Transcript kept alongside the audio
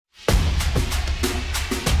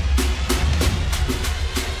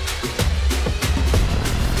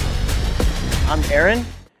I'm Aaron,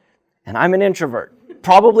 and I'm an introvert.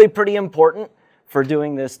 Probably pretty important for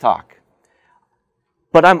doing this talk.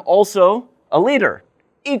 But I'm also a leader,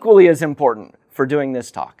 equally as important for doing this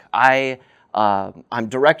talk. I'm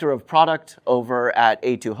director of product over at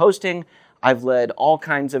A2 Hosting. I've led all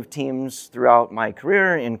kinds of teams throughout my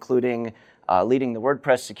career, including leading the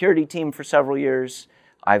WordPress security team for several years.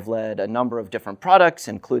 I've led a number of different products,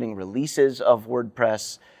 including releases of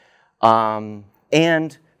WordPress.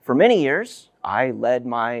 And for many years, I led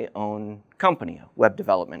my own company, a web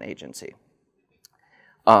development agency.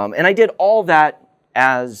 And I did all that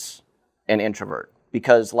as an introvert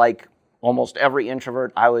because, like almost every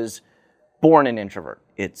introvert, I was born an introvert.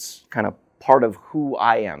 It's kind of part of who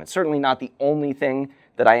I am. It's certainly not the only thing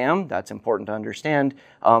that I am. That's important to understand.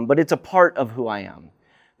 But it's a part of who I am.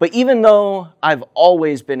 But even though I've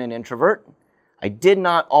always been an introvert, I did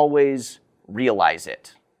not always realize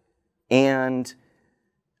it. And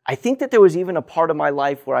I think that there was even a part of my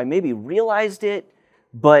life where I maybe realized it,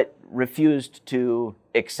 but refused to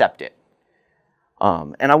accept it.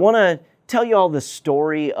 And I want to tell you all the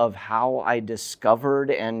story of how I discovered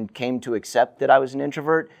and came to accept that I was an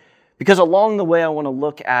introvert, because along the way I want to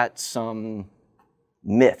look at some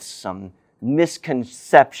myths, some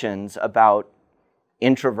misconceptions about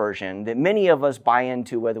introversion that many of us buy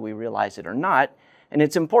into whether we realize it or not. And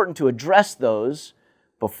it's important to address those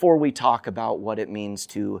before we talk about what it means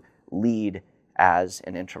to lead as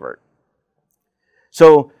an introvert.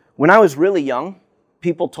 So when I was really young,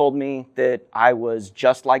 people told me that I was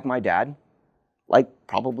just like my dad. Like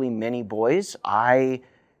probably many boys, I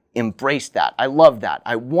embraced that. I loved that.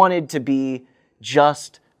 I wanted to be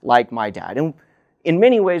just like my dad. And in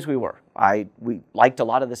many ways we were. We liked a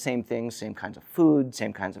lot of the same things, same kinds of food,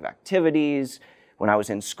 same kinds of activities. When I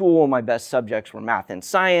was in school, my best subjects were math and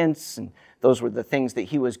science, and those were the things that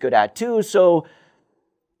he was good at too. So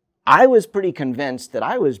I was pretty convinced that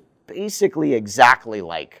I was basically exactly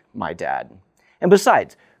like my dad. And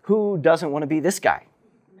besides, who doesn't want to be this guy,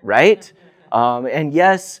 right? And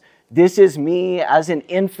yes, this is me as an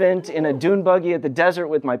infant in a dune buggy at the desert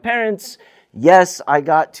with my parents. Yes, I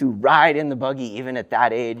got to ride in the buggy even at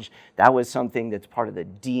that age. That was something that's part of the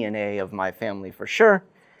DNA of my family for sure.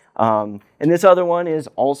 And this other one is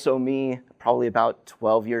also me, probably about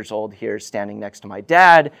 12 years old here, standing next to my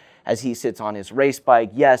dad as he sits on his race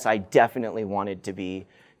bike. Yes, I definitely wanted to be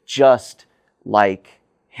just like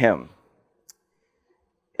him.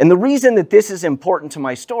 And the reason that this is important to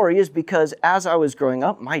my story is because as I was growing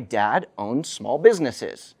up, my dad owned small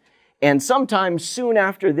businesses. And sometime soon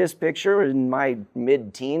after this picture, in my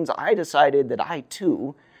mid-teens, I decided that I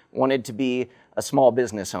too wanted to be a small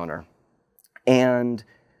business owner. And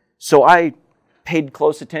so I paid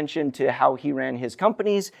close attention to how he ran his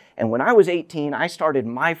companies. And when I was 18, I started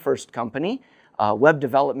my first company, a web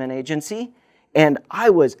development agency. And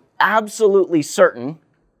I was absolutely certain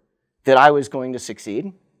that I was going to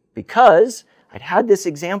succeed because I'd had this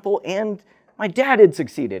example and my dad had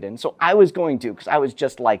succeeded. And so I was going to, because I was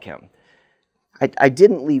just like him. I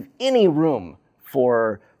didn't leave any room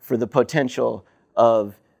for the potential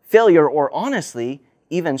of failure or honestly,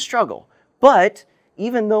 even struggle. But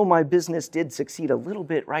even though my business did succeed a little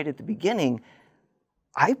bit right at the beginning,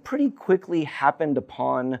 I pretty quickly happened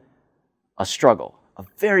upon a struggle, a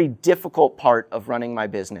very difficult part of running my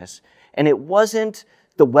business. And it wasn't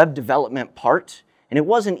the web development part, and it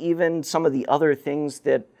wasn't even some of the other things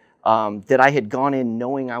that I had gone in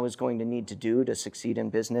knowing I was going to need to do to succeed in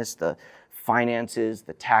business, the finances,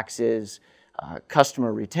 the taxes,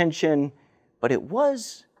 customer retention, but it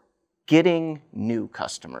was getting new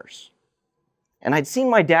customers. And I'd seen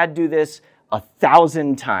my dad do this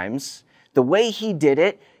 1,000 times. The way he did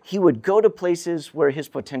it, he would go to places where his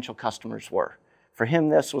potential customers were. For him,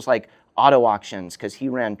 this was like auto auctions because he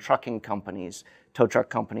ran trucking companies, tow truck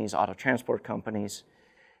companies, auto transport companies.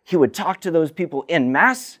 He would talk to those people en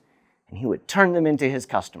masse, and he would turn them into his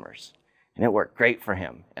customers. And it worked great for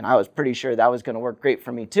him. And I was pretty sure that was going to work great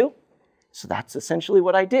for me too. So that's essentially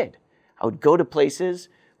what I did. I would go to places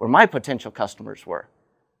where my potential customers were.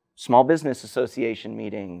 Small business association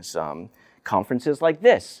meetings, conferences like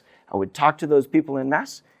this. I would talk to those people en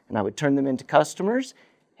masse, and I would turn them into customers.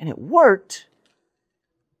 And it worked,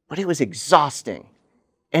 but it was exhausting.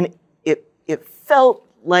 And it felt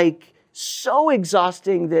like so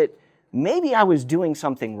exhausting that maybe I was doing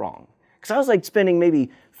something wrong. Because I was like spending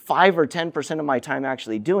maybe 5 or 10% of my time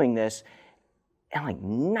actually doing this, and like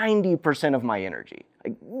 90% of my energy.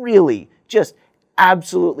 Like really just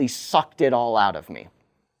absolutely sucked it all out of me.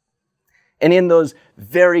 And in those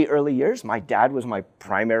very early years, my dad was my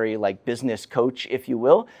primary like business coach, if you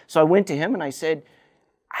will. So I went to him and I said,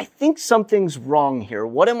 I think something's wrong here.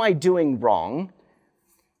 What am I doing wrong?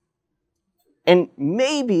 And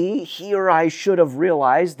maybe he or I should have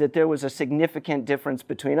realized that there was a significant difference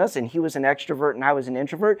between us, and he was an extrovert and I was an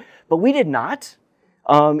introvert, but we did not.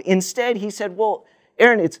 Instead, he said, well,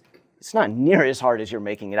 Aaron, it's not near as hard as you're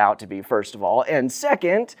making it out to be, first of all. And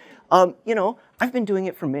second, I've been doing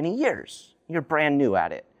it for many years. You're brand new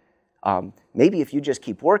at it. Maybe if you just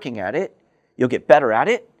keep working at it, you'll get better at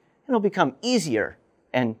it, and it'll become easier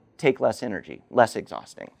and take less energy, less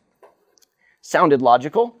exhausting. Sounded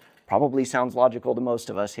logical. Probably sounds logical to most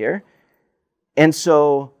of us here. And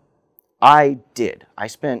so I did. I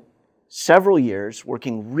spent several years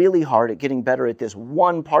working really hard at getting better at this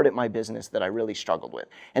one part of my business that I really struggled with.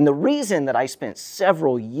 And the reason that I spent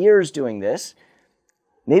several years doing this,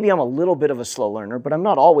 maybe I'm a little bit of a slow learner, but I'm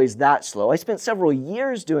not always that slow. I spent several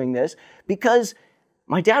years doing this because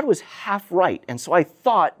my dad was half right. And so I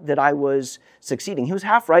thought that I was succeeding. He was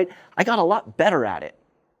half right. I got a lot better at it.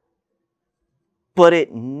 But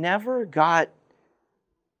it never got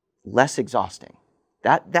less exhausting.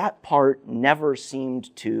 That part never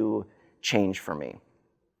seemed to change for me.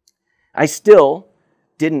 I still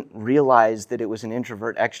didn't realize that it was an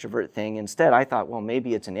introvert-extrovert thing. Instead, I thought, well,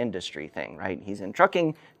 maybe it's an industry thing, right? He's in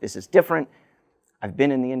trucking. This is different. I've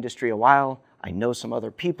been in the industry a while. I know some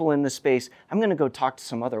other people in the space. I'm going to go talk to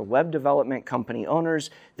some other web development company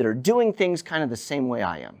owners that are doing things kind of the same way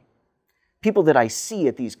I am. People that I see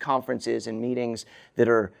at these conferences and meetings that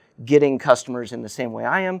are getting customers in the same way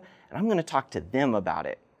I am, and I'm going to talk to them about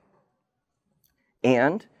it.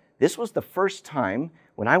 And this was the first time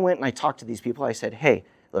when I went and I talked to these people, I said, hey,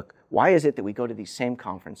 look, why is it that we go to these same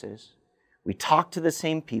conferences? We talk to the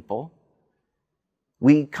same people.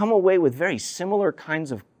 We come away with very similar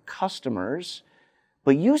kinds of customers,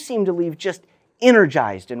 but you seem to leave just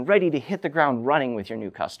energized and ready to hit the ground running with your new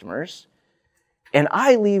customers. And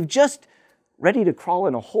I leave just ready to crawl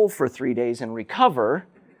in a hole for 3 days and recover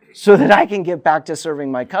so that I can get back to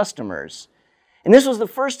serving my customers. And this was the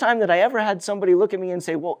first time that I ever had somebody look at me and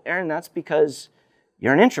say, well, Aaron, that's because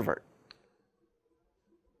you're an introvert.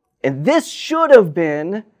 And this should have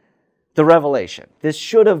been the revelation. This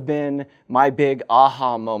should have been my big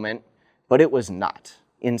aha moment, but it was not.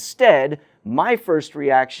 Instead, my first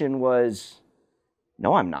reaction was,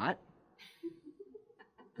 no, I'm not.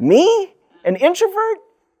 Me? An introvert?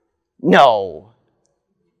 No,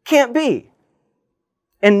 can't be.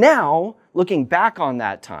 And now, looking back on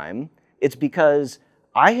that time, it's because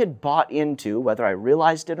I had bought into, whether I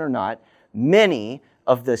realized it or not, many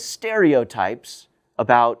of the stereotypes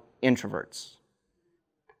about introverts.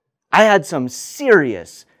 I had some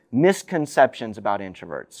serious misconceptions about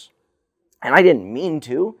introverts. And I didn't mean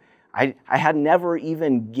to. I had never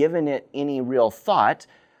even given it any real thought,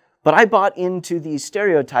 but I bought into these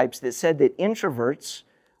stereotypes that said that introverts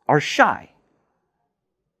are shy,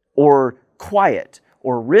 or quiet,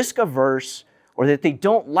 or risk-averse, or that they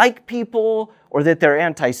don't like people, or that they're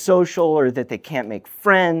antisocial, or that they can't make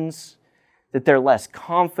friends, that they're less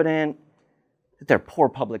confident, that they're poor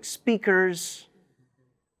public speakers,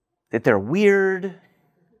 that they're weird.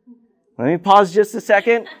 Let me pause just a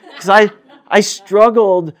second, because I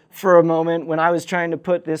struggled for a moment when I was trying to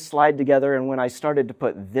put this slide together and when I started to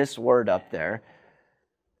put this word up there.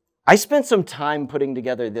 I spent some time putting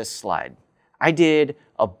together this slide. I did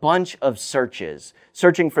a bunch of searches,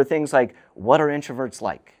 searching for things like, what are introverts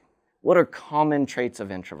like? What are common traits of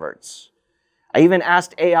introverts? I even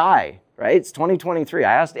asked AI, right? It's 2023.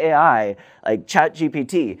 I asked AI, like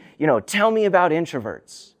ChatGPT, tell me about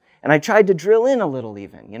introverts. And I tried to drill in a little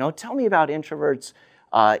even, tell me about introverts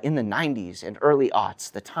in the 90s and early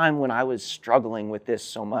aughts, the time when I was struggling with this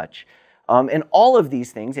so much. And all of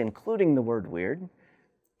these things, including the word weird,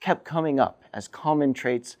 kept coming up as common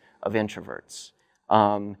traits of introverts.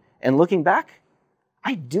 And looking back,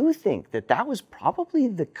 I do think that that was probably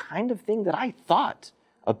the kind of thing that I thought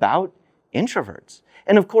about introverts.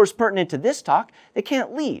 And of course, pertinent to this talk, they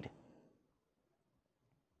can't lead.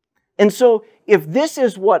 And so if this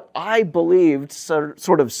is what I believed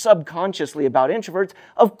sort of subconsciously about introverts,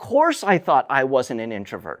 of course I thought I wasn't an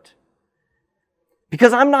introvert.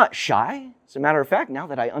 Because I'm not shy. As a matter of fact, now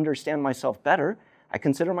that I understand myself better, I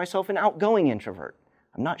consider myself an outgoing introvert.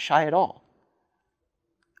 I'm not shy at all.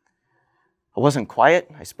 I wasn't quiet.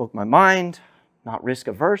 I spoke my mind, not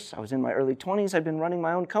risk-averse. I was in my early 20s. I'd been running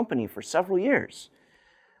my own company for several years.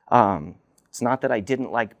 It's not that I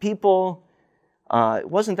didn't like people. It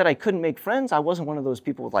wasn't that I couldn't make friends. I wasn't one of those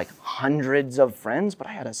people with like hundreds of friends, but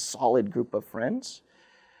I had a solid group of friends.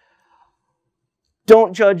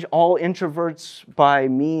 Don't judge all introverts by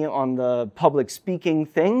me on the public speaking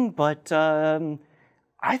thing, but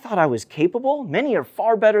I thought I was capable. Many are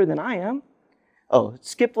far better than I am. Oh,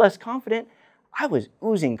 skip less confident. I was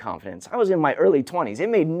oozing confidence. I was in my early 20s. It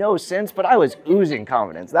made no sense, but I was oozing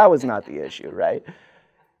confidence. That was not the issue, right?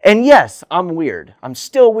 And yes, I'm weird. I'm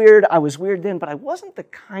still weird. I was weird then, but I wasn't the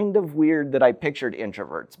kind of weird that I pictured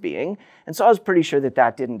introverts being. And so I was pretty sure that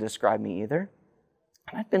that didn't describe me either.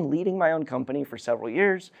 And I've been leading my own company for several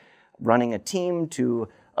years, running a team to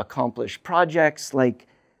accomplish projects. I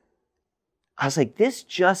was like, this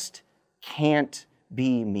just can't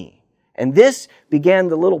be me. And this began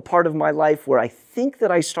the little part of my life where I think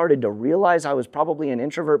that I started to realize I was probably an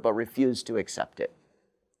introvert, but refused to accept it.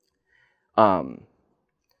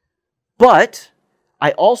 But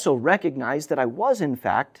I also recognized that I was, in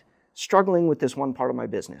fact, struggling with this one part of my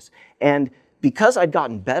business. And because I'd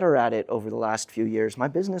gotten better at it over the last few years, my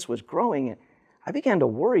business was growing. I began to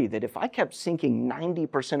worry that if I kept sinking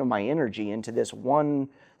 90% of my energy into this one,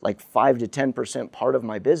 5 to 10% part of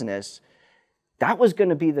my business, that was going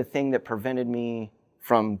to be the thing that prevented me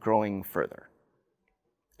from growing further.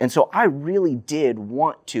 And so I really did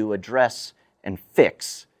want to address and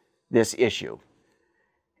fix this issue.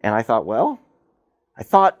 And I thought, well, I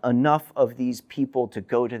thought enough of these people to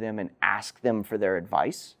go to them and ask them for their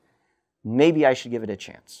advice. Maybe I should give it a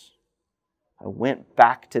chance. I went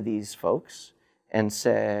back to these folks and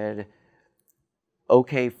said,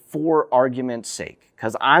 okay, for argument's sake,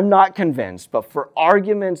 because I'm not convinced, but for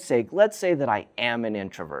argument's sake, let's say that I am an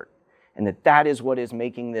introvert and that is what is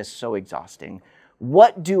making this so exhausting.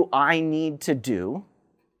 What do I need to do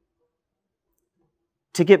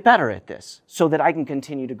to get better at this so that I can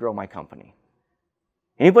continue to grow my company?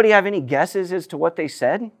 Anybody have any guesses as to what they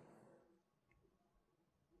said?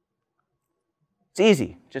 It's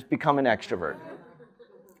easy. Just become an extrovert.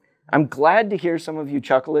 I'm glad to hear some of you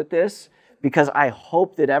chuckle at this, because I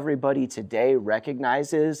hope that everybody today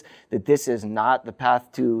recognizes that this is not the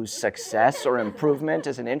path to success or improvement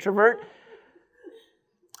as an introvert.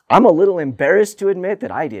 I'm a little embarrassed to admit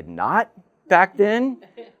that I did not back then.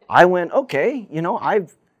 I went, okay,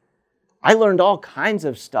 I learned all kinds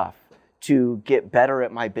of stuff to get better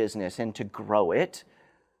at my business and to grow it.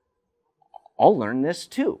 I'll learn this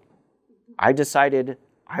too. I decided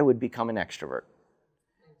I would become an extrovert.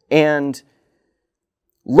 And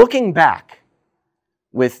looking back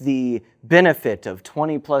with the benefit of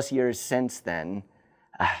 20 plus years since then,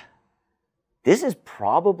 this is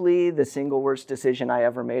probably the single worst decision I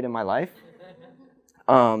ever made in my life.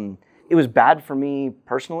 It was bad for me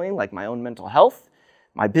personally, like my own mental health.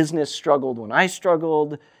 My business struggled when I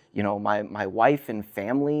struggled. My wife and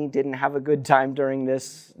family didn't have a good time during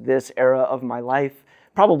this era of my life.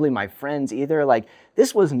 Probably my friends either.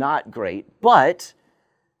 This was not great, but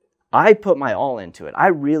I put my all into it. I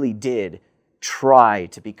really did try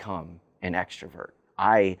to become an extrovert.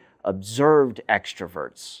 I observed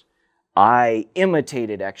extroverts. I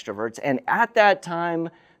imitated extroverts. And at that time,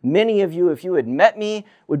 many of you, if you had met me,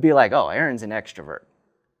 would be like, oh, Aaron's an extrovert.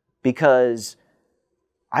 Because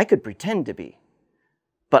I could pretend to be.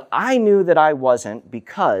 But I knew that I wasn't,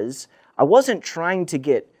 because I wasn't trying to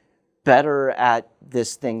get better at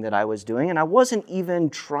this thing that I was doing. And I wasn't even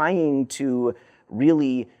trying to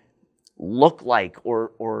really look like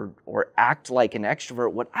or act like an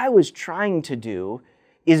extrovert. What I was trying to do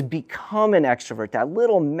is become an extrovert, that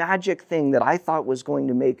little magic thing that I thought was going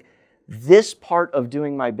to make this part of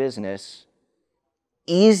doing my business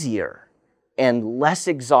easier and less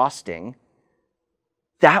exhausting.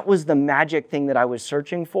 That was the magic thing that I was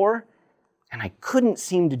searching for, and I couldn't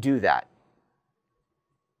seem to do that.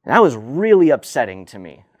 And that was really upsetting to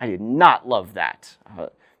me. I did not love that.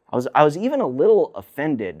 I was even a little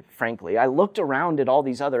offended, frankly. I looked around at all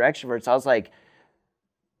these other extroverts. I was like,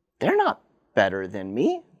 they're not better than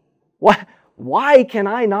me. Why can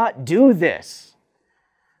I not do this?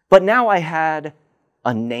 But now I had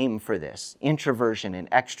a name for this, introversion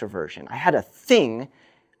and extroversion. I had a thing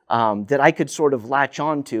that I could sort of latch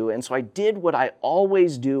onto, and so I did what I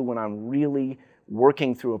always do when I'm really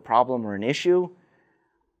working through a problem or an issue.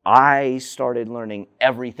 I started learning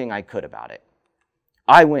everything I could about it.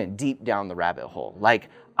 I went deep down the rabbit hole.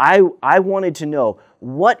 I wanted to know,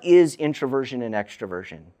 what is introversion and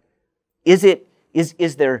extroversion? Is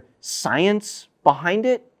there science behind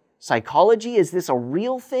it? Psychology? Is this a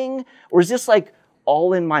real thing? Or is this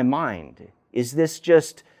all in my mind? Is this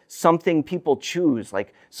just something people choose?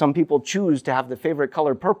 Some people choose to have the favorite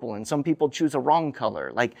color purple and some people choose a wrong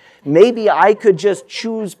color. Maybe I could just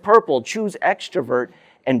choose purple, choose extrovert,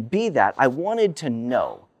 and be that. I wanted to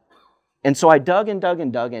know. And so I dug and dug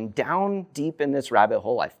and dug, and down deep in this rabbit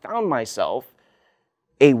hole, I found myself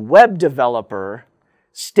a web developer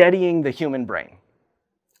studying the human brain,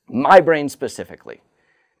 my brain specifically.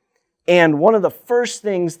 And one of the first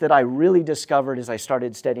things that I really discovered as I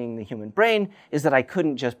started studying the human brain is that I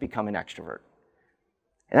couldn't just become an extrovert.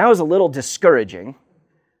 And that was a little discouraging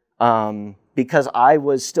because I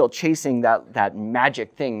was still chasing that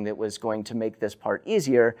magic thing that was going to make this part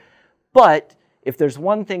easier. But if there's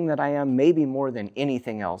one thing that I am maybe more than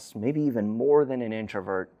anything else, maybe even more than an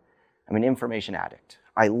introvert, I'm an information addict.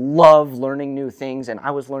 I love learning new things, and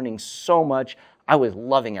I was learning so much. I was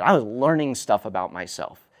loving it. I was learning stuff about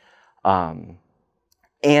myself.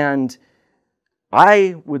 And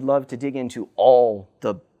I would love to dig into all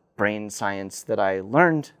the brain science that I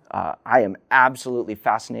learned. I am absolutely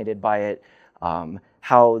fascinated by it,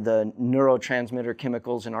 how the neurotransmitter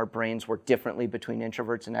chemicals in our brains work differently between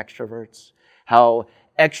introverts and extroverts, how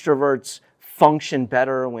extroverts function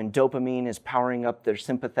better when dopamine is powering up their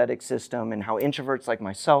sympathetic system, and how introverts like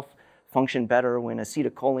myself function better when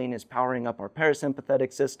acetylcholine is powering up our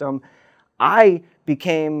parasympathetic system. I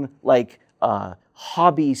became like a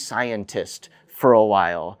hobby scientist for a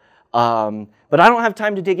while, but I don't have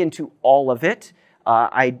time to dig into all of it.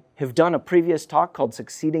 I have done a previous talk called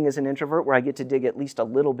Succeeding as an Introvert, where I get to dig at least a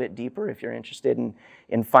little bit deeper if you're interested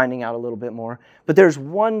in finding out a little bit more. But there's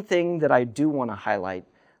one thing that I do want to highlight,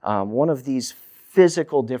 one of these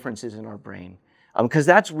physical differences in our brain, because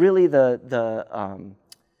that's really the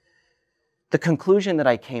conclusion that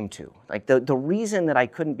I came to. Like the reason that I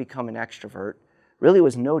couldn't become an extrovert really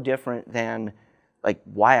was no different than like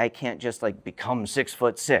why I can't just like become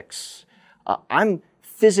 6'6". I'm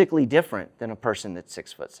physically different than a person that's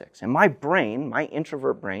 6'6". And my brain, my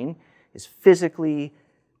introvert brain, is physically,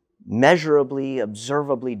 measurably,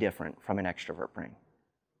 observably different from an extrovert brain.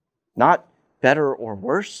 Not better or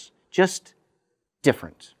worse, just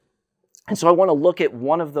different. And so I want to look at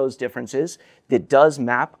one of those differences that does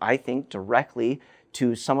map, I think, directly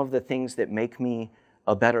to some of the things that make me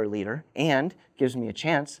a better leader and gives me a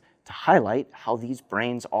chance to highlight how these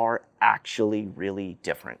brains are actually really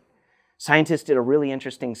different. Scientists did a really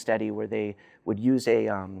interesting study where they would use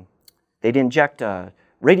they'd inject a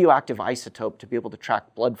radioactive isotope to be able to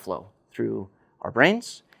track blood flow through our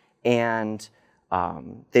brains. And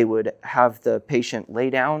they would have the patient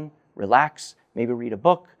lay down, relax, maybe read a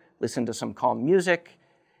book, listen to some calm music.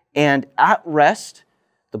 And at rest,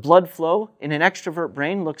 the blood flow in an extrovert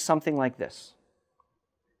brain looks something like this.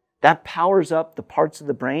 That powers up the parts of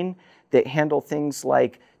the brain that handle things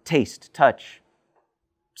like taste, touch,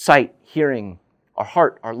 sight, hearing, our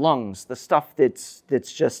heart, our lungs, the stuff that's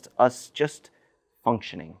just us just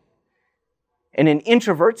functioning. And in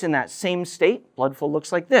introverts in that same state, blood flow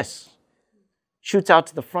looks like this. Shoots out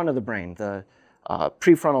to the front of the brain, the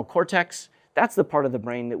prefrontal cortex. That's the part of the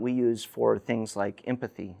brain that we use for things like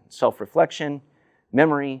empathy, self-reflection,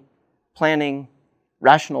 memory, planning,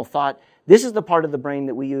 rational thought. This is the part of the brain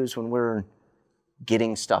that we use when we're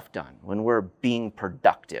getting stuff done, when we're being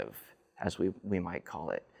productive, as we might call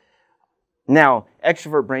it. Now,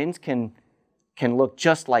 extrovert brains can look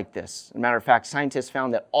just like this. As a matter of fact, scientists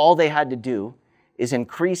found that all they had to do is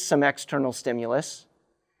increase some external stimulus.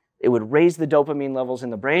 It would raise the dopamine levels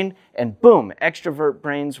in the brain, and boom, extrovert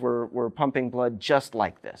brains were pumping blood just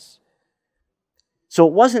like this. So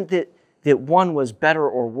it wasn't that one was better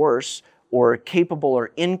or worse, or capable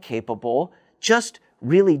or incapable, just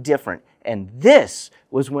really different. And this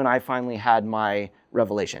was when I finally had my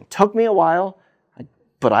revelation. Took me a while,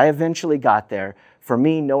 but I eventually got there. For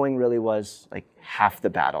me, knowing really was like half the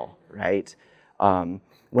battle, right?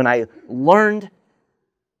 When I learned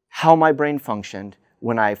how my brain functioned,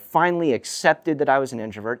 when I finally accepted that I was an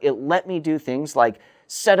introvert, it let me do things like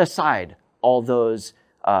set aside all those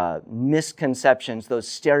misconceptions, those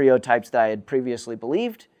stereotypes that I had previously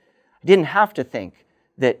believed. I didn't have to think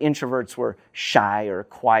that introverts were shy or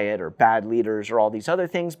quiet or bad leaders or all these other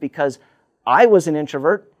things, because I was an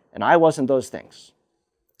introvert and I wasn't those things.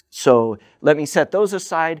 So let me set those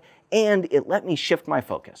aside, and it let me shift my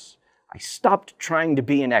focus. I stopped trying to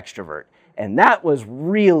be an extrovert, and that was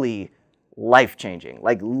really life-changing.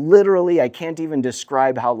 Like literally, I can't even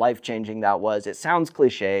describe how life-changing that was. It sounds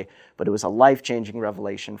cliche, but it was a life-changing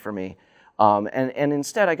revelation for me. And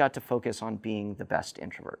instead, I got to focus on being the best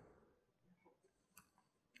introvert.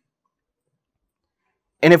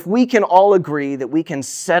 And if we can all agree that we can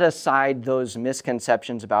set aside those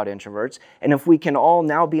misconceptions about introverts, and if we can all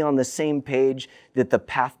now be on the same page that the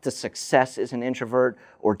path to success as an introvert,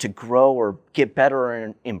 or to grow or get better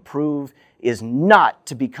or improve, is not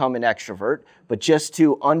to become an extrovert, but just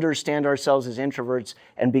to understand ourselves as introverts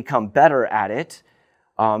and become better at it,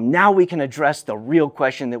 now we can address the real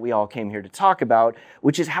question that we all came here to talk about,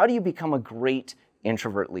 which is, how do you become a great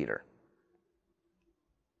introvert leader?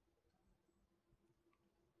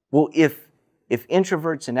 Well, if if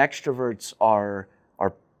introverts and extroverts are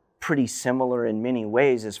pretty similar in many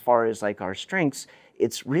ways as far as like our strengths,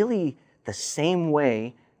 it's really the same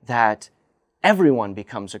way that everyone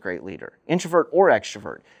becomes a great leader, introvert or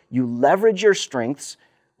extrovert. You leverage your strengths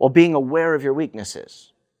while being aware of your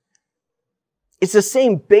weaknesses. It's the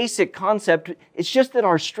same basic concept. It's just that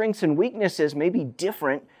our strengths and weaknesses may be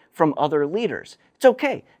different from other leaders. It's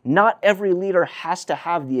okay. Not every leader has to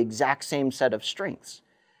have the exact same set of strengths.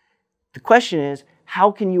 The question is,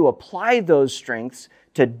 how can you apply those strengths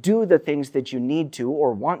to do the things that you need to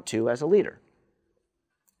or want to as a leader?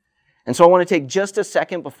 And so I want to take just a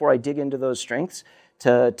second before I dig into those strengths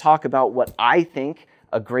to talk about what I think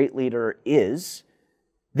a great leader is,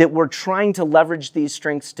 that we're trying to leverage these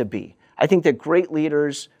strengths to be. I think that great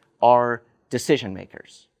leaders are decision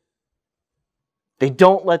makers. They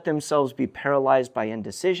don't let themselves be paralyzed by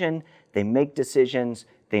indecision. They make decisions.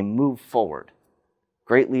 They move forward.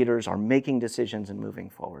 Great leaders are making decisions and moving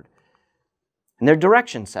forward. And they're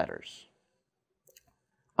direction setters.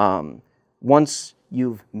 Once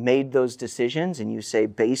you've made those decisions and you say,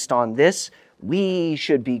 based on this, we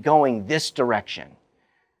should be going this direction.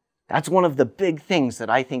 That's one of the big things that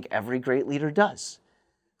I think every great leader does.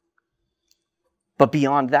 But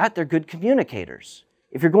beyond that, they're good communicators.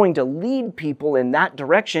 If you're going to lead people in that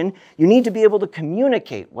direction, you need to be able to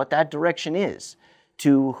communicate what that direction is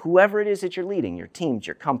to whoever it is that you're leading, your teams,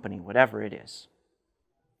 your company, whatever it is.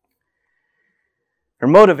 They're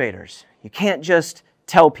motivators. You can't just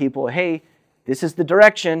tell people, hey, this is the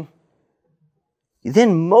direction. You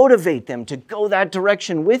then motivate them to go that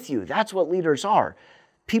direction with you. That's what leaders are.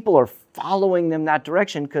 People are following them that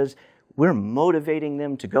direction because we're motivating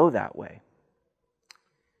them to go that way.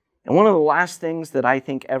 And one of the last things that I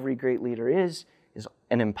think every great leader is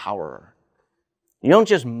an empowerer. You don't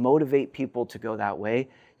just motivate people to go that way.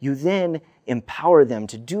 You then empower them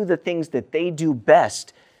to do the things that they do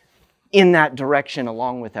best in that direction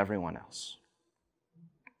along with everyone else.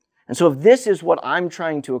 And so if this is what I'm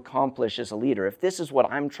trying to accomplish as a leader, if this is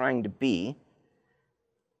what I'm trying to be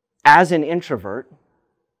as an introvert,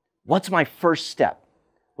 what's my first step?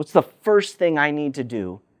 What's the first thing I need to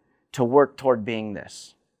do to work toward being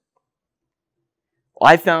this?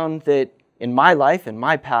 Well, I found that in my life, in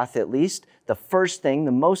my path at least, the first thing,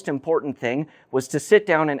 the most important thing, was to sit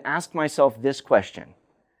down and ask myself this question.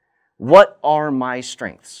 What are my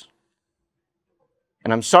strengths?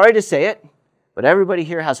 And I'm sorry to say it, but everybody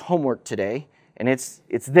here has homework today, and it's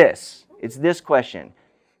this question.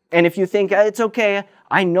 And if you think, it's okay,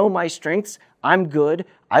 I know my strengths, I'm good,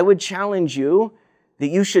 I would challenge you that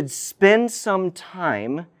you should spend some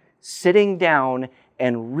time sitting down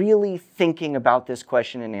and really thinking about this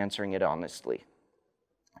question and answering it honestly.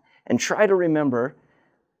 And try to remember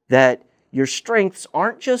that your strengths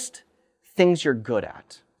aren't just things you're good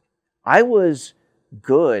at. I was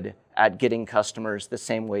good at getting customers the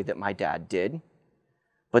same way that my dad did,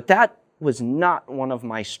 but that was not one of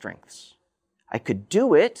my strengths. I could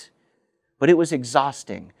do it, but it was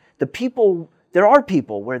exhausting. There are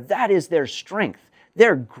people where that is their strength.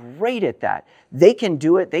 They're great at that. They can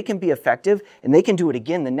do it, they can be effective, and they can do it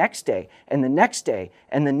again the next day, and the next day,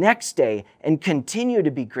 and the next day, and continue to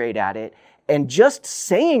be great at it. And just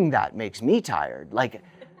saying that makes me tired. Like,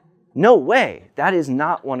 no way. That is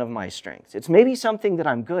not one of my strengths. It's maybe something that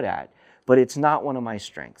I'm good at, but it's not one of my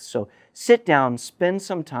strengths. So sit down, spend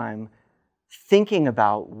some time thinking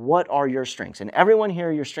about what are your strengths. And everyone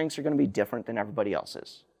here, your strengths are going to be different than everybody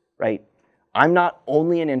else's, right? I'm not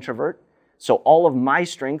only an introvert, so all of my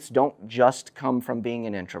strengths don't just come from being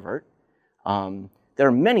an introvert. There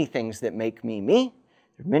are many things that make me me.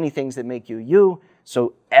 There are many things that make you you.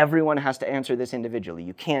 So everyone has to answer this individually.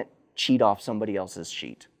 You can't cheat off somebody else's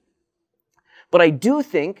sheet. But I do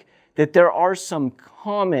think that there are some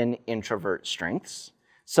common introvert strengths,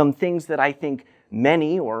 some things that I think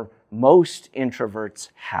many or most introverts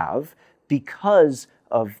have because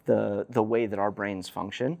of the way that our brains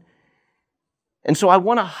function. And so I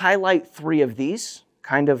want to highlight 3 of these,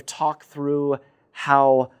 kind of talk through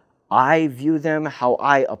how I view them, how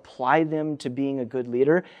I apply them to being a good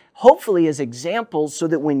leader, hopefully as examples so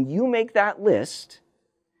that when you make that list,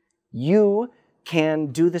 you can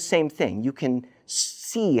do the same thing. You can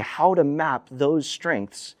see how to map those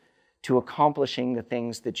strengths to accomplishing the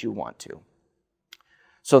things that you want to.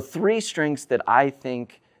 So 3 strengths that I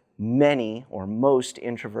think many or most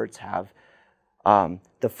introverts have.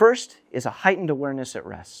 The first is a heightened awareness at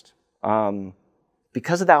rest.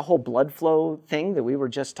 Because of that whole blood flow thing that we were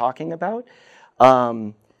just talking about,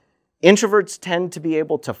 introverts tend to be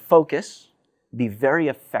able to focus, be very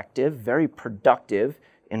effective, very productive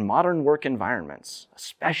in modern work environments,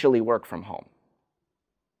 especially work from home.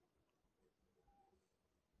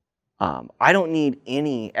 I don't need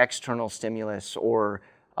any external stimulus or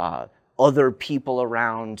other people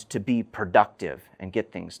around to be productive and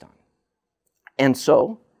get things done. And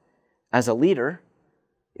so, as a leader,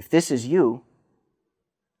 if this is you,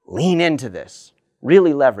 lean into this.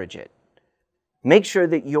 Really leverage it. Make sure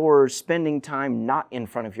that you're spending time not in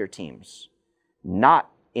front of your teams, not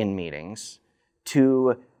in meetings,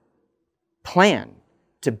 to plan,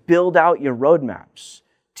 to build out your roadmaps,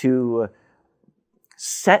 to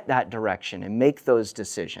set that direction and make those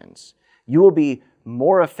decisions. You will be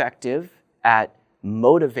more effective at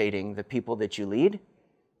motivating the people that you lead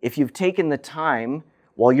if you've taken the time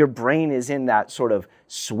while your brain is in that sort of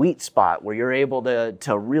sweet spot where you're able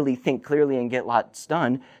to really think clearly and get lots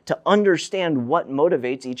done, to understand what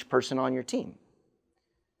motivates each person on your team.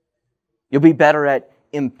 You'll be better at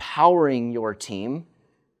empowering your team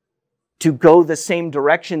to go the same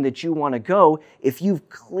direction that you want to go if you've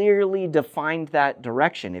clearly defined that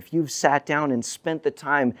direction, if you've sat down and spent the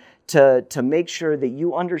time to make sure that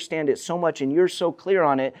you understand it so much and you're so clear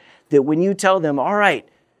on it that when you tell them, all right,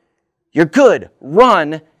 you're good,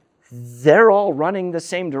 run, they're all running the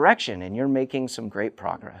same direction and you're making some great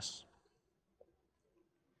progress.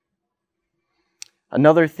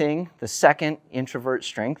 Another thing, the second introvert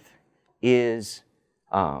strength is,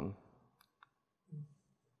 there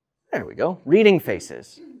we go, reading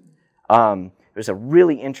faces. There's a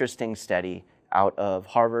really interesting study out of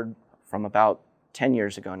Harvard from about 10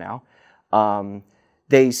 years ago now.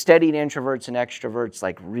 They studied introverts and extroverts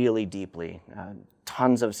like really deeply.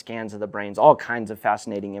 Tons of scans of the brains, all kinds of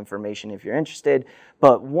fascinating information if you're interested.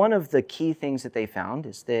 But one of the key things that they found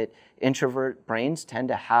is that introvert brains tend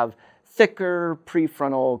to have thicker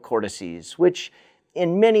prefrontal cortices, which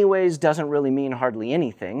in many ways doesn't really mean hardly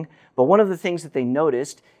anything. But one of the things that they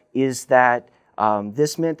noticed is that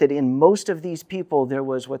this meant that in most of these people, there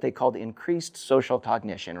was what they called increased social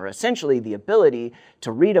cognition, or essentially the ability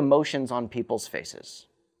to read emotions on people's faces.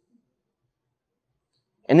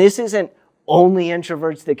 And this isn't only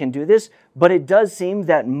introverts that can do this, but it does seem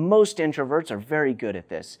that most introverts are very good at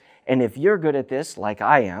this. And if you're good at this, like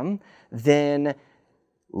I am, then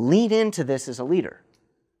lean into this as a leader.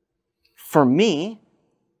 For me,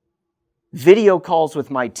 video calls with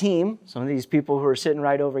my team, some of these people who are sitting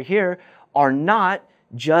right over here, are not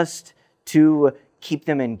just to keep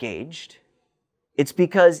them engaged. It's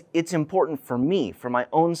because it's important for me, for my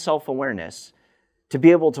own self-awareness, to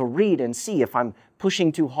be able to read and see if I'm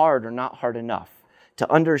pushing too hard or not hard enough, to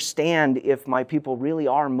understand if my people really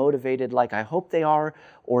are motivated like I hope they are,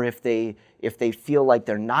 or if they feel like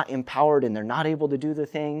they're not empowered and they're not able to do the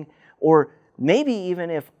thing, or maybe even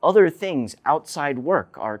if other things outside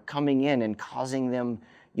work are coming in and causing them,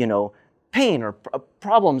 pain or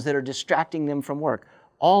problems that are distracting them from work.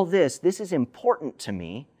 All this is important to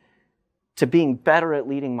me to being better at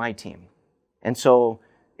leading my team. And so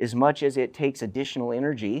as much as it takes additional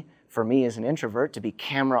energy for me as an introvert to be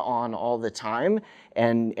camera on all the time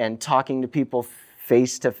and talking to people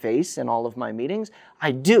face to face in all of my meetings,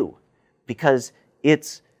 I do, because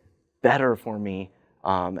it's better for me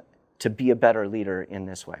to be a better leader in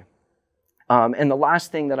this way. And the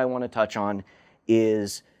last thing that I want to touch on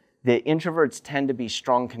is that introverts tend to be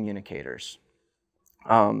strong communicators.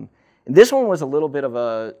 This one was a little bit of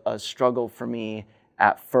a struggle for me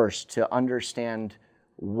at first to understand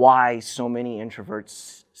why so many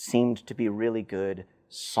introverts seemed to be really good,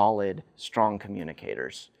 solid, strong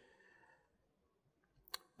communicators.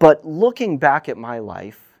 But looking back at my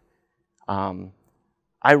life,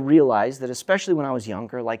 I realized that especially when I was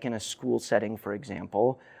younger, like in a school setting, for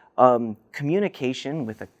example, communication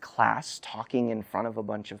with a class, talking in front of a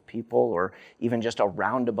bunch of people or even just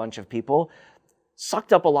around a bunch of people,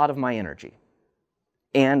 sucked up a lot of my energy.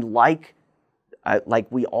 And like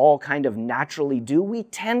we all kind of naturally do, we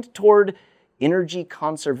tend toward energy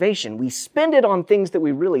conservation. We spend it on things that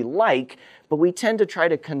we really like, but we tend to try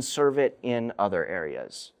to conserve it in other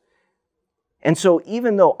areas. And so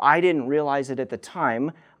even though I didn't realize it at the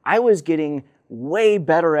time, I was getting way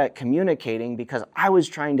better at communicating because I was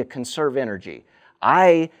trying to conserve energy.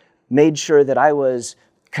 I made sure that I was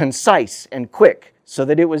concise and quick so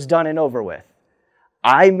that it was done and over with.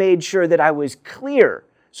 I made sure that I was clear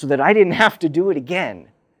so that I didn't have to do it again.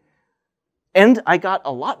 And I got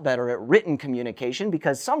a lot better at written communication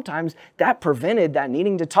because sometimes that prevented that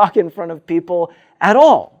needing to talk in front of people at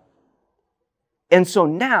all. And so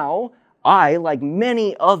now I, like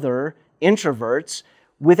many other introverts,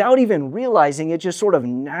 without even realizing it, just sort of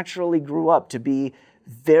naturally grew up to be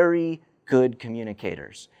very good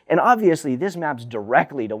communicators. And obviously, this maps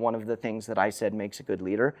directly to one of the things that I said makes a good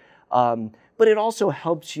leader, but it also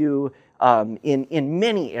helps you in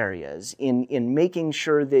many areas, in making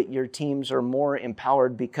sure that your teams are more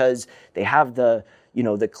empowered because they have the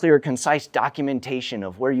clear, concise documentation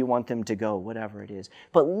of where you want them to go, whatever it is.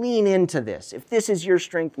 But lean into this. If this is your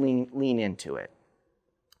strength, lean into it.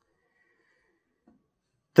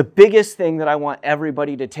 The biggest thing that I want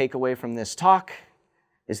everybody to take away from this talk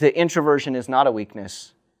is that introversion is not a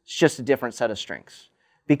weakness. It's just a different set of strengths.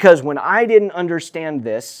 Because when I didn't understand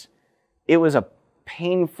this, it was a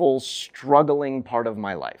painful, struggling part of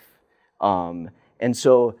my life. And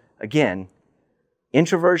so, again,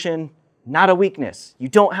 introversion, not a weakness. You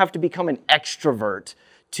don't have to become an extrovert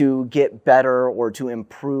to get better or to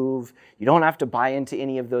improve. You don't have to buy into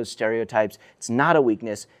any of those stereotypes. It's not a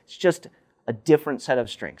weakness. It's just a different set of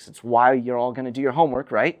strengths. It's why you're all going to do your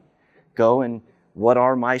homework, right? Go and what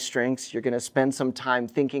are my strengths? You're going to spend some time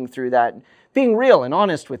thinking through that, being real and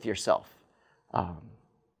honest with yourself.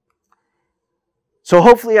 So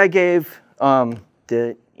hopefully I gave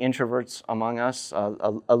the introverts among us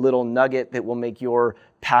a little nugget that will make your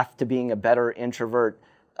path to being a better introvert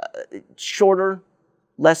shorter,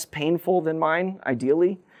 less painful than mine,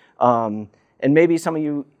 ideally. And maybe some of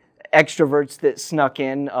you extroverts that snuck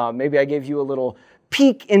in, maybe I gave you a little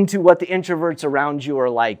peek into what the introverts around you are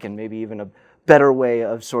like, and maybe even a better way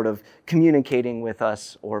of sort of communicating with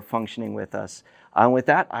us or functioning with us. With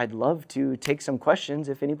that, I'd love to take some questions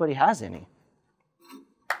if anybody has any.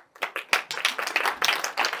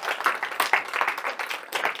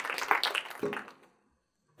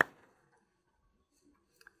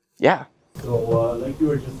 Yeah. So, like you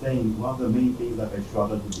were just saying, one of the main things that I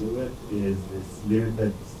struggle to deal with is this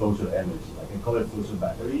limited social energy. I can call it social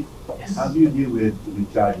battery. Yes. How do you deal with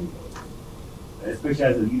recharging those? Especially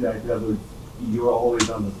as a leader, I feel that you're always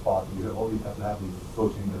on the spot. You always have to have these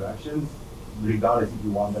social interactions, regardless if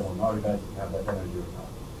you want them or not, regardless if you have that energy or not.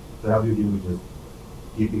 So how do you deal with just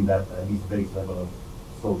keeping that at least base level of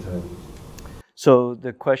social energy? So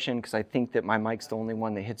the question, because I think that my mic's the only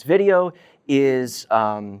one that hits video, is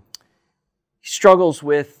struggles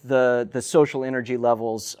with the social energy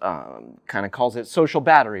levels, kind of calls it social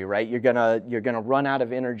battery, right? You're gonna run out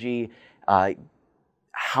of energy.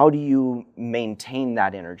 How do you maintain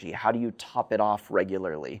that energy? How do you top it off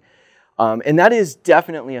regularly? And that is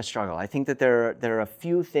definitely a struggle. I think that there are a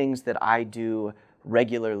few things that I do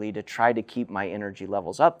regularly to try to keep my energy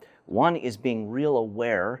levels up. One is being real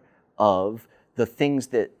aware of the things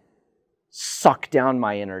that suck down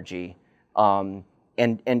my energy,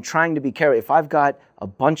 and trying to be careful. If I've got a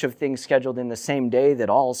bunch of things scheduled in the same day that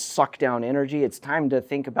all suck down energy, it's time to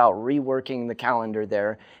think about reworking the calendar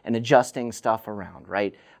there and adjusting stuff around,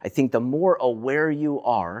 right? I think the more aware you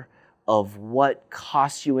are of what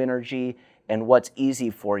costs you energy and what's easy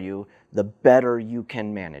for you, the better you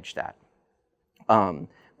can manage that.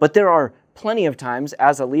 But there are plenty of times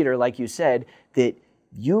as a leader, like you said, that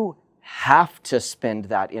you have to spend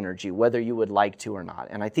that energy, whether you would like to or not.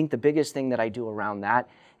 And I think the biggest thing that I do around that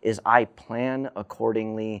is I plan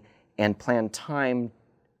accordingly and plan time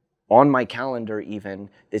on my calendar even.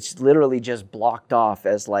 It's literally just blocked off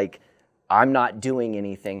as like, I'm not doing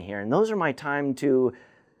anything here. And those are my time to,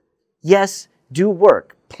 yes, do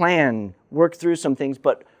work, plan, work through some things,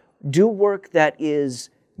 but do work that is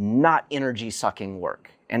not energy sucking work.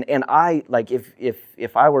 And I, like,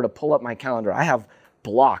 if I were to pull up my calendar, I have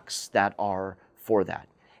blocks that are for that.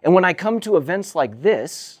 And when I come to events like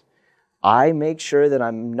this, I make sure that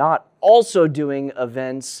I'm not also doing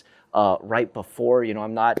events right before.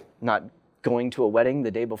 I'm not going to a wedding the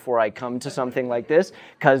day before I come to something like this,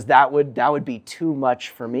 because that would be too much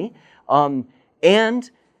for me. And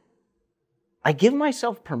I give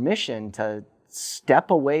myself permission to step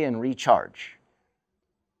away and recharge.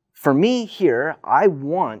 For me here, I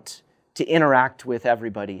want to interact with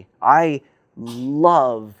everybody. I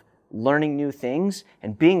love learning new things,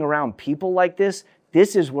 and being around people like this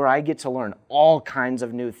is where I get to learn all kinds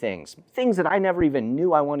of new things that I never even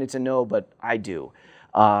knew I wanted to know, but I do.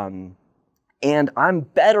 And I'm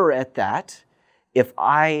better at that if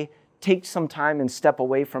I take some time and step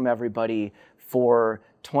away from everybody for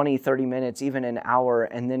 20, 30 minutes, even an hour,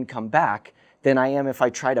 and then come back than I am if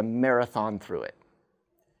I try to marathon through it.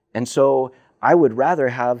 And so I would rather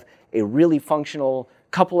have a really functional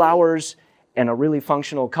couple hours and a really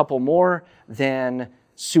functional couple more than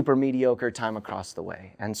super mediocre time across the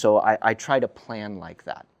way. And so I try to plan like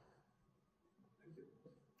that.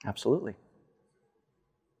 Absolutely.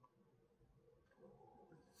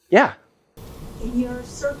 Yeah. In your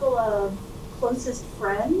circle of closest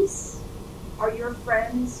friends, are your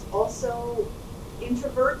friends also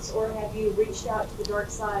introverts, or have you reached out to the dark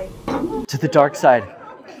side? To the dark side.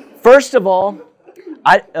 First of all,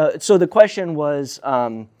 so the question was,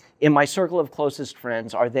 in my circle of closest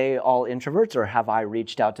friends, are they all introverts, or have I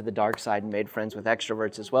reached out to the dark side and made friends with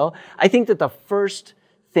extroverts as well? I think that the first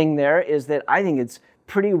thing there is that I think it's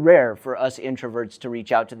pretty rare for us introverts to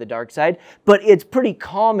reach out to the dark side, but it's pretty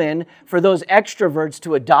common for those extroverts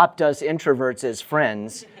to adopt us introverts as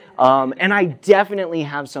friends. And I definitely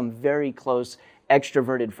have some very close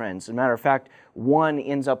extroverted friends. As a matter of fact, one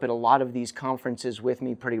ends up at a lot of these conferences with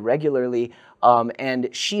me pretty regularly, and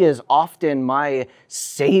she is often my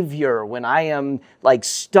savior when I am like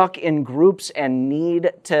stuck in groups and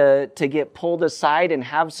need to get pulled aside and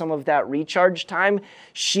have some of that recharge time.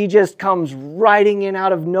 She just comes riding in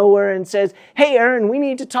out of nowhere and says, "Hey, Aaron, we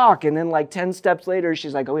need to talk." And then like 10 steps later,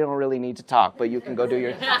 she's like, "Oh, we don't really need to talk, but you can go do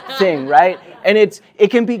your thing," right? And it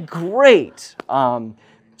can be great.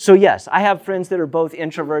 So yes, I have friends that are both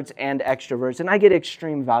introverts and extroverts, and I get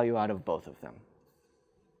extreme value out of both of them.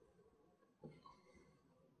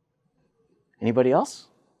 Anybody else?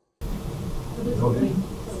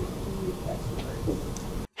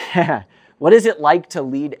 What is it like to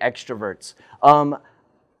lead extroverts?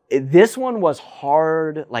 This one was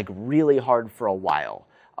hard, like really hard for a while.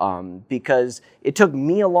 Because it took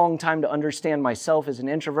me a long time to understand myself as an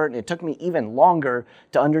introvert, and it took me even longer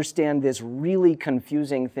to understand this really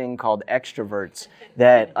confusing thing called extroverts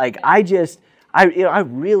that like I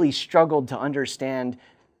really struggled to understand.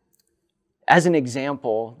 As an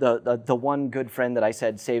example, the one good friend that I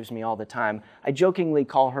said saves me all the time, I jokingly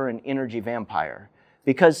call her an energy vampire.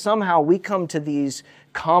 Because somehow we come to these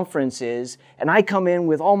conferences and I come in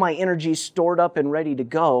with all my energy stored up and ready to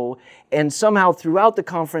go, and somehow throughout the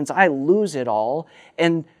conference I lose it all,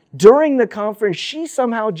 and during the conference she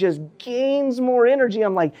somehow just gains more energy.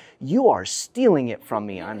 I'm like, you are stealing it from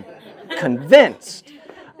me, I'm convinced.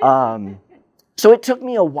 So it took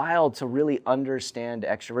me a while to really understand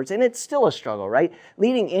extroverts, and it's still a struggle, right?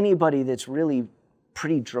 Leading anybody that's really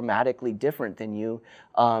pretty dramatically different than you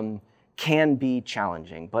can be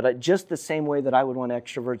challenging. But just the same way that I would want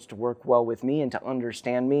extroverts to work well with me and to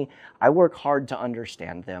understand me, I work hard to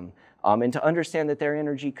understand them and to understand that their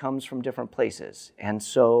energy comes from different places. And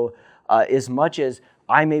so as much as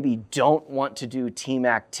I maybe don't want to do team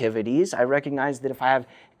activities, I recognize that if I have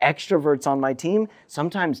extroverts on my team,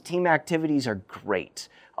 sometimes team activities are great.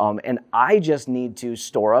 And I just need to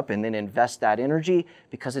store up and then invest that energy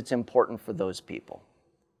because it's important for those people.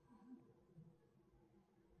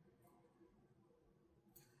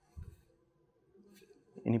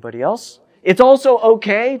 Anybody else? It's also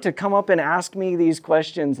okay to come up and ask me these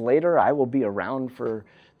questions later. I will be around for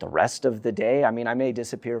the rest of the day. I mean, I may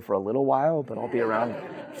disappear for a little while, but I'll be around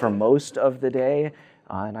for most of the day.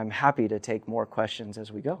 And I'm happy to take more questions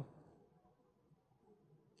as we go.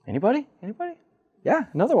 Anybody? Anybody? Yeah,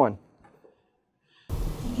 another one. Do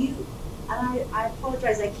you, and I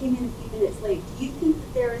apologize, I came in a few minutes late. Do you think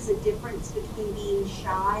that there is a difference between being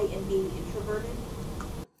shy and being introverted?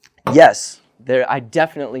 Yes. I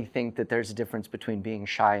definitely think that there's a difference between being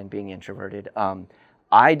shy and being introverted.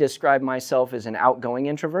 I describe myself as an outgoing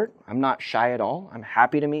introvert. I'm not shy at all. I'm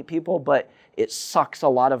happy to meet people, but it sucks a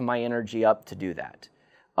lot of my energy up to do that.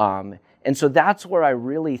 And so that's where I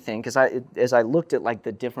really think, as I looked at like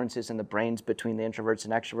the differences in the brains between the introverts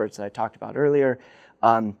and extroverts that I talked about earlier,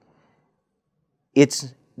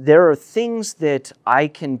 there are things that I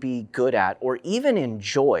can be good at or even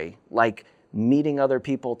enjoy, like meeting other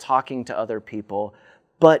people, talking to other people,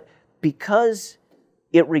 but because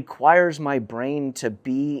it requires my brain to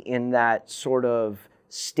be in that sort of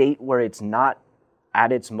state where it's not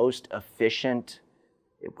at its most efficient,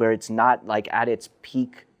 where it's not like at its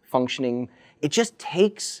peak functioning, it just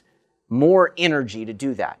takes more energy to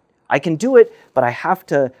do that. I can do it, but I have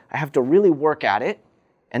to really work at it,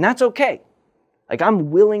 and that's okay. Like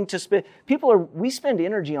I'm willing to spend, we spend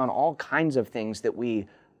energy on all kinds of things that we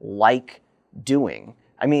like doing.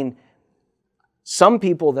 I mean, some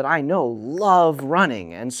people that I know love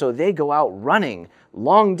running, and so they go out running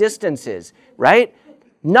long distances, right?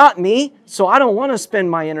 Not me, so I don't want to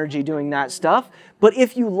spend my energy doing that stuff. But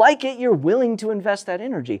if you like it, you're willing to invest that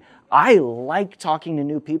energy. I like talking to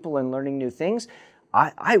new people and learning new things.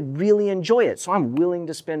 I really enjoy it, so I'm willing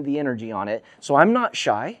to spend the energy on it. So I'm not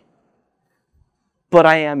shy, but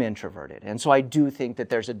I am introverted. And so I do think that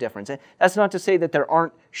there's a difference. That's not to say that there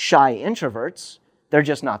aren't shy introverts. They're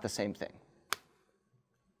just not the same thing.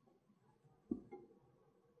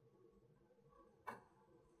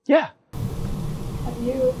 Yeah? Have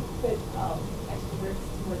you put extroverts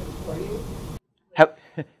to work for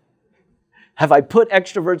you? Have I put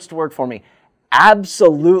extroverts to work for me?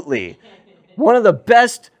 Absolutely. One of the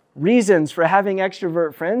best reasons for having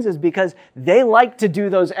extrovert friends is because they like to do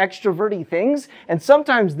those extroverty things, and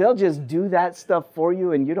sometimes they'll just do that stuff for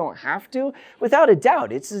you and you don't have to. Without a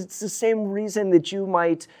doubt, it's the same reason that you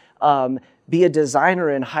might be a designer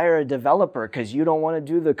and hire a developer because you don't want to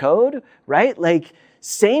do the code, right? Like,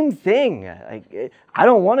 same thing. Like, I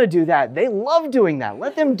don't want to do that. They love doing that.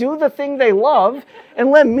 Let them do the thing they love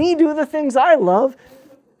and let me do the things I love.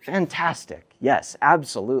 Fantastic. Yes,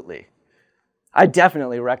 absolutely. I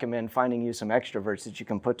definitely recommend finding you some extroverts that you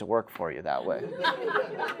can put to work for you that way.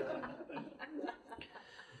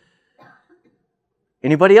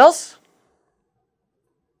 Anybody else?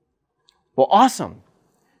 Well, awesome.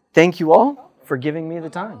 Thank you all for giving me the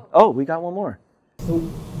time. Oh, we got one more. So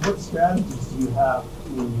what strategies do you have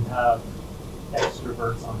when you have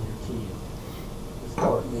extroverts on your team? As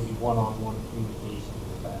far as maybe one-on-one communication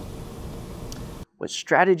with them? What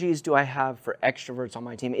strategies do I have for extroverts on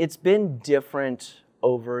my team? It's been different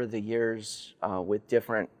over the years with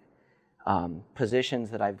different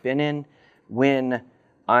positions that I've been in. When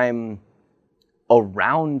I'm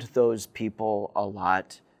around those people a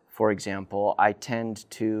lot, for example, I tend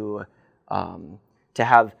to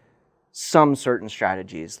have some certain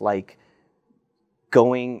strategies, like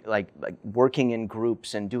working in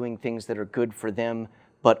groups and doing things that are good for them,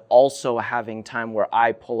 but also having time where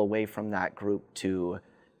I pull away from that group to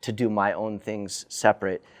do my own things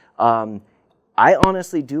separate. I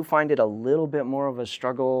honestly do find it a little bit more of a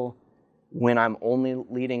struggle when I'm only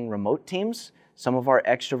leading remote teams. Some of our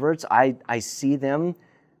extroverts, I see them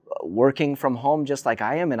working from home just like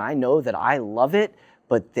I am, and I know that I love it,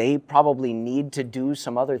 but they probably need to do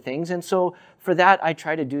some other things. And so for that, I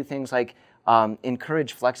try to do things like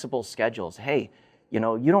encourage flexible schedules. Hey, you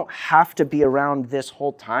don't have to be around this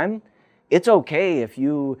whole time. It's okay if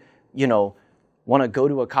you want to go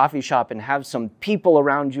to a coffee shop and have some people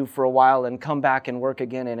around you for a while and come back and work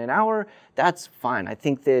again in an hour. That's fine. I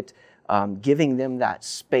think that giving them that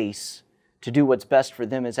space to do what's best for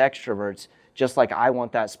them as extroverts, just like I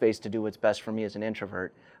want that space to do what's best for me as an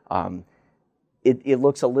introvert. It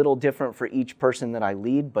looks a little different for each person that I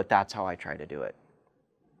lead, but that's how I try to do it.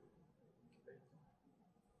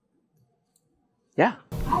 Yeah?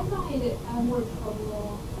 I find it more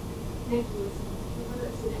trouble connecting with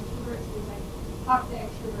introverts and extroverts because I talk to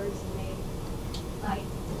extroverts and they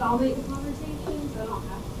dominate the conversation, so I don't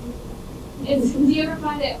have to. Do you ever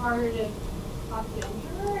find it harder to talk to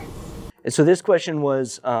introverts? And so this question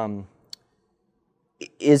was,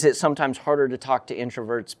 is it sometimes harder to talk to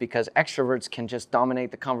introverts because extroverts can just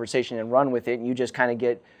dominate the conversation and run with it, and you just kind of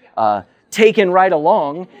get taken right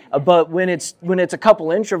along? But when it's a couple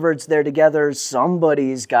introverts there together,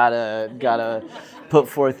 somebody's gotta put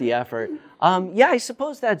forth the effort. Yeah, I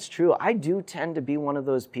suppose that's true. I do tend to be one of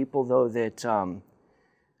those people, though, that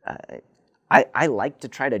I like to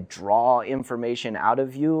try to draw information out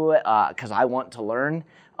of you because I want to learn.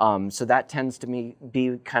 So that tends to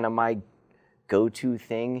be kind of my go-to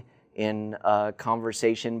thing in a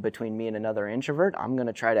conversation between me and another introvert. I'm going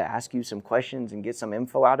to try to ask you some questions and get some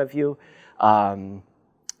info out of you. And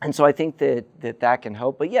so I think that can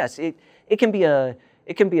help. But yes, it can be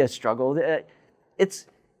a struggle. It's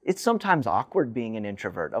sometimes awkward being an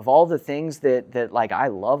introvert. Of all the things that like I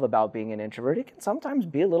love about being an introvert, it can sometimes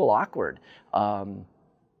be a little awkward.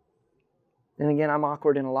 And again, I'm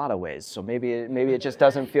awkward in a lot of ways, so maybe it just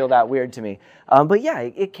doesn't feel that weird to me. But yeah,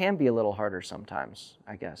 it can be a little harder sometimes,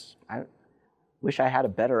 I guess. I wish I had a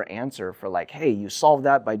better answer for like, hey, you solve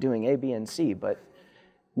that by doing A, B, and C, but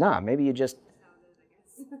nah, maybe you just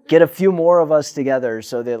get a few more of us together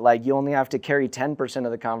so that like you only have to carry 10%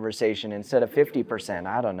 of the conversation instead of 50%.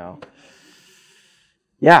 I don't know.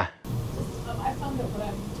 Yeah. I found that when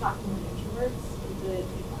I'm talking with introverts, that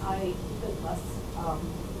I keep it less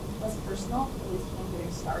personal, at least when I'm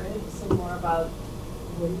getting started. So more about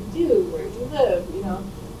what do you do, where do you live,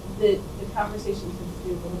 the conversation tends to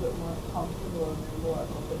be a little bit more comfortable and they're more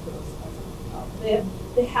open to those kinds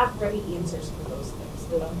of they have ready answers for those things.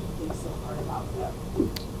 They don't have to think so hard about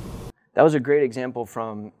them. That was a great example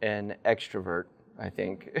from an extrovert, I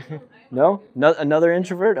think. No? Another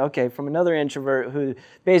introvert? Okay, from another introvert who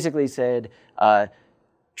basically said,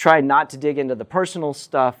 try not to dig into the personal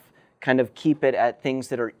stuff, kind of keep it at things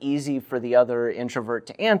that are easy for the other introvert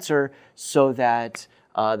to answer so that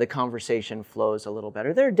the conversation flows a little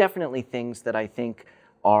better. There are definitely things that I think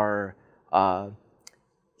are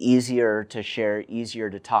easier to share, easier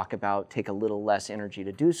to talk about, take a little less energy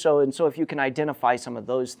to do so. And so if you can identify some of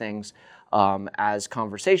those things as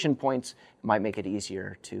conversation points, it might make it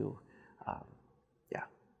easier to,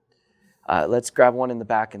 Let's grab one in the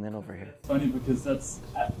back and then over here. Funny because that's,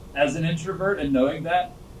 as an introvert and knowing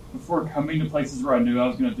that, before coming to places where I knew I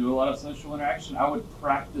was going to do a lot of social interaction, I would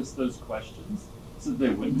practice those questions so that they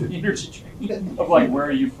wouldn't be energy draining. Of like, where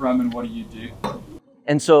are you from and what do you do?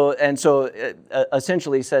 And so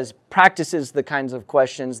essentially says practices the kinds of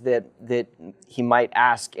questions that he might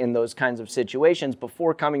ask in those kinds of situations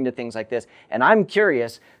before coming to things like this. And I'm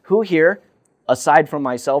curious, who here, aside from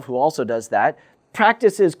myself, who also does that,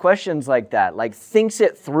 practices questions like that, like thinks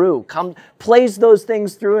it through, plays those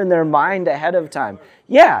things through in their mind ahead of time.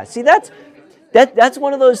 Yeah, see, that's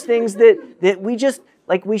one of those things that we just,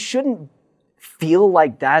 like, we shouldn't feel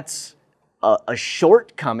like that's a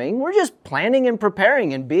shortcoming. We're just planning and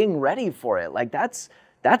preparing and being ready for it. Like, that's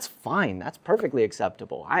fine. That's perfectly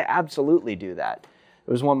acceptable. I absolutely do that.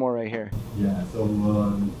 There was one more right here. Yeah, so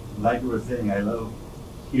like you were saying, I love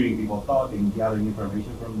hearing people talk and gathering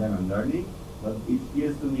information from them and learning. But it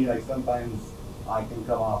feels to me like sometimes I can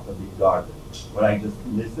come off a bit guarded, where I just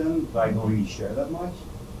listen, but I don't really share that much.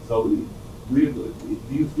 So do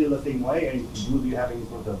you feel the same way? And do you have any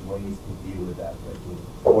sort of ways to deal with that, like to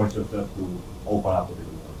force yourself to open up a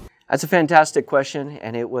bit more? That's a fantastic question,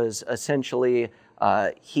 and it was essentially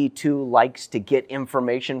he too likes to get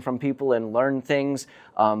information from people and learn things,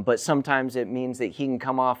 but sometimes it means that he can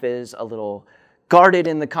come off as a little guarded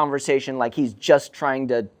in the conversation, like he's just trying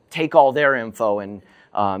to take all their info and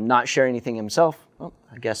not share anything himself. Oh,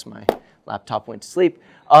 I guess my laptop went to sleep.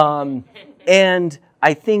 And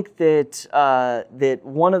I think that that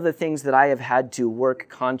one of the things that I have had to work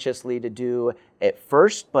consciously to do at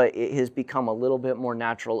first, but it has become a little bit more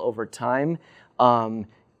natural over time,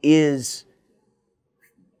 is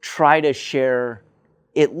try to share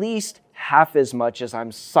at least half as much as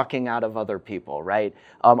I'm sucking out of other people, right?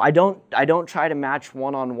 I don't try to match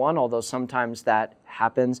one-on-one, although sometimes that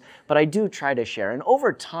happens, but I do try to share. And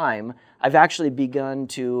over time, I've actually begun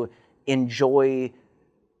to enjoy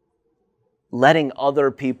letting other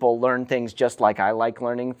people learn things just like I like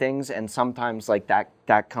learning things, and sometimes like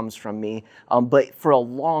that comes from me. But for a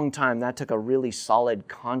long time, that took a really solid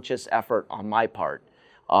conscious effort on my part.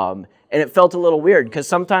 And it felt a little weird because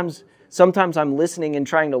sometimes I'm listening and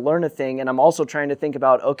trying to learn a thing, and I'm also trying to think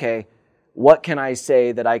about, okay, what can I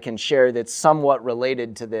say that I can share that's somewhat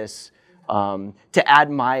related to this, to add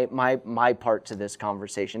my part to this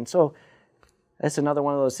conversation. So that's another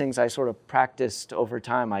one of those things I sort of practiced over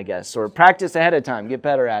time, I guess, or practice ahead of time, get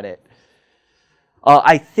better at it.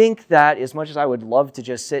 I think that as much as I would love to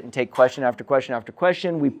just sit and take question after question after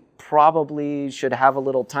question, we probably should have a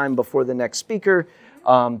little time before the next speaker.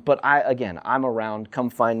 But I'm around. Come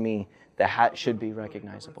find me. The hat should be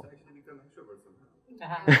recognizable.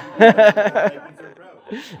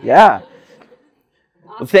 Yeah.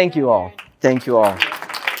 Well, thank you all. Thank you all.